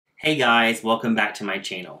Hey guys, welcome back to my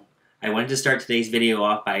channel. I wanted to start today's video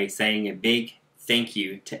off by saying a big thank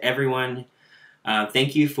you to everyone.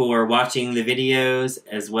 Thank you for watching the videos,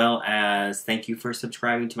 as well as thank you for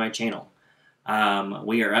subscribing to my channel.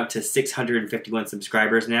 We are up to 651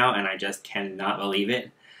 subscribers now, and I just cannot believe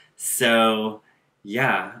it. So,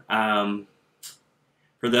 yeah.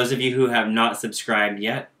 For those of you who have not subscribed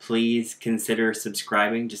yet, please consider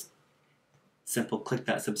subscribing. Just simple click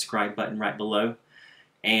that subscribe button right below.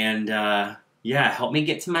 And yeah, help me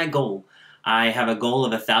get to my goal. I have a goal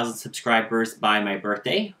of 1,000 subscribers by my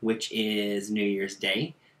birthday, which is New Year's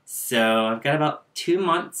Day. So I've got about 2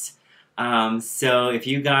 months. So if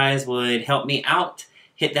you guys would help me out,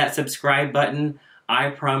 hit that subscribe button.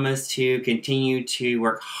 I promise to continue to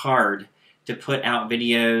work hard to put out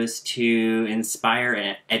videos to inspire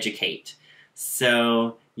and educate.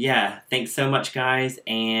 So yeah, thanks so much guys,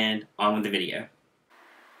 and on with the video.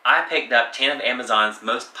 I picked up 10 of Amazon's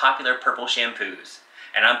most popular purple shampoos,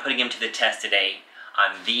 and I'm putting them to the test today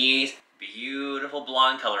on these beautiful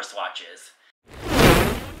blonde color swatches.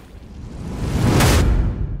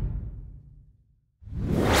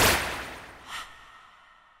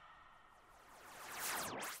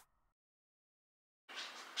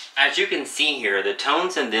 As you can see here, the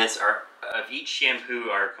tones in this of each shampoo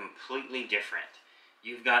are completely different.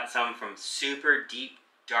 You've got some from super deep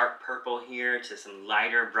dark purple here to some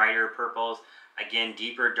lighter, brighter purples. Again,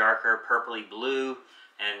 deeper, darker, purpley blue.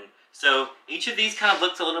 And so each of these kind of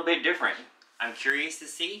looks a little bit different. I'm curious to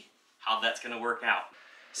see how that's going to work out.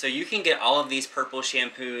 So you can get all of these purple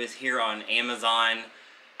shampoos here on Amazon.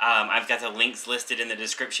 I've got the links listed in the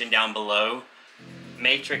description down below.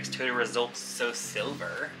 Matrix to Results So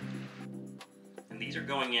Silver. And these are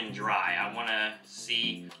going in dry. I want to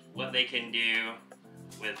see what they can do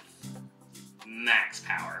with max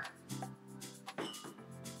power.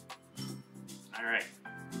 Alright,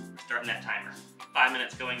 we're starting that timer. 5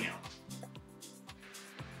 minutes going now.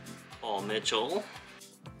 Paul Mitchell.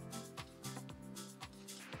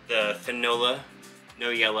 The Fanola No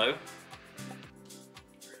Yellow.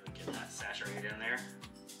 Really get that saturated in there.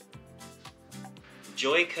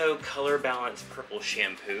 Joico Color Balance Purple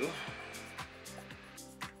Shampoo.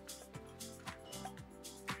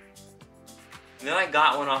 And then I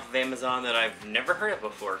got one off of Amazon that I've never heard of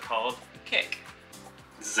before called Kick.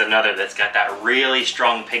 This is another that's got that really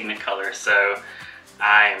strong pigment color, so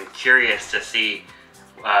I'm curious to see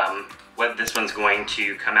what this one's going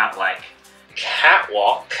to come out like.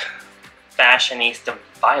 Catwalk Fashionista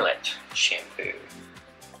Violet Shampoo.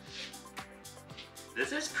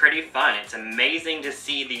 This is pretty fun. It's amazing to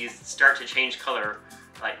see these start to change color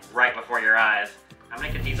like right before your eyes. I'm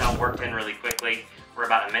gonna get these all worked in really quickly. We're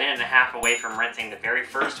about 1.5 minutes away from rinsing the very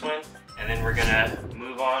first one, and then we're gonna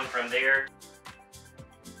move on from there.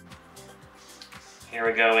 Here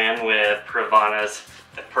we go in with Pravana's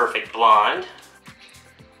The Perfect Blonde.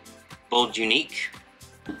 Bold Unique.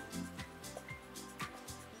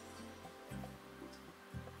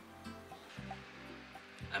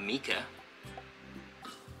 Amika.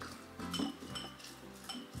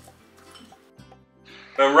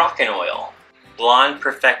 Moroccan Oil Blonde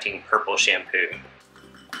Perfecting Purple Shampoo.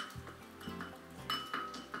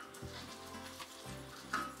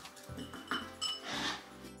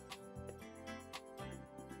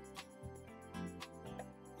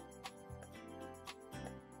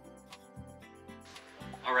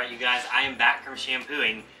 Alright you guys, I am back from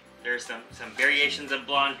shampooing. There's some variations of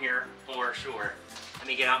blonde here for sure. Let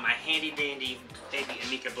me get out my handy dandy baby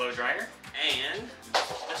Amika blow dryer and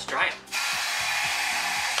let's dry them.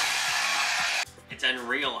 It's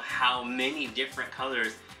unreal how many different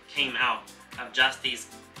colors came out of just these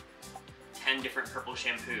 10 different purple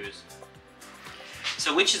shampoos.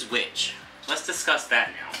 So which is which? Let's discuss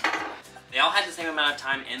that now. They all had the same amount of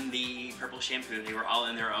time in the purple shampoo. They were all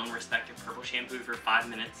in their own respective purple shampoo for 5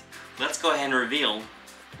 minutes. Let's go ahead and reveal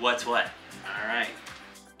what's what. Alright.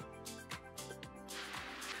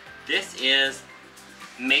 This is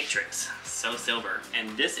Matrix So Silver.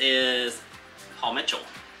 And this is Paul Mitchell.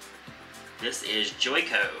 This is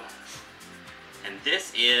Joico. And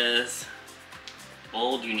this is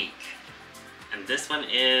Bold Unique. And this one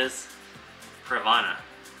is Pravana.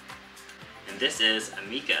 And this is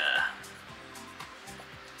Amika.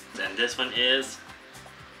 And this one is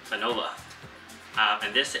Fanola.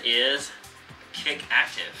 And this is Kick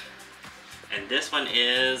Active. And this one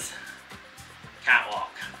is Catwalk.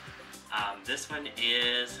 This one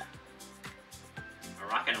is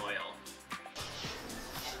Moroccan Oil.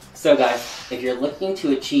 So guys, if you're looking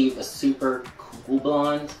to achieve a super cool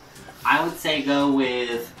blonde, I would say go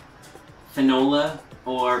with Fanola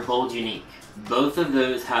or Bold Unique. Both of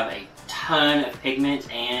those have a ton ton of pigment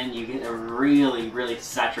and you get a really, really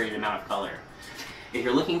saturated amount of color. If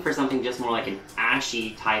you're looking for something just more like an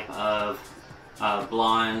ashy type of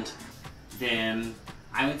blonde, then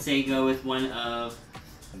I would say go with one of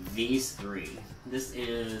these three. This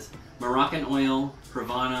is Moroccan Oil,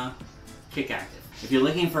 Pravana, Kick Active. If you're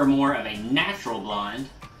looking for more of a natural blonde,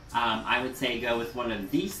 I would say go with one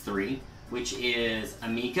of these three, which is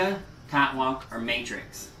Amika, Catwalk, or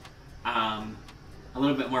Matrix. A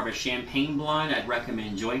little bit more of a champagne blonde, I'd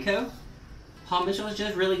recommend Joico. Paul Mitchell is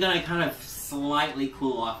just really going to kind of slightly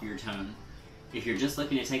cool off your tone. If you're just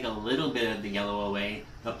looking to take a little bit of the yellow away,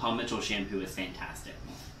 the Paul Mitchell shampoo is fantastic.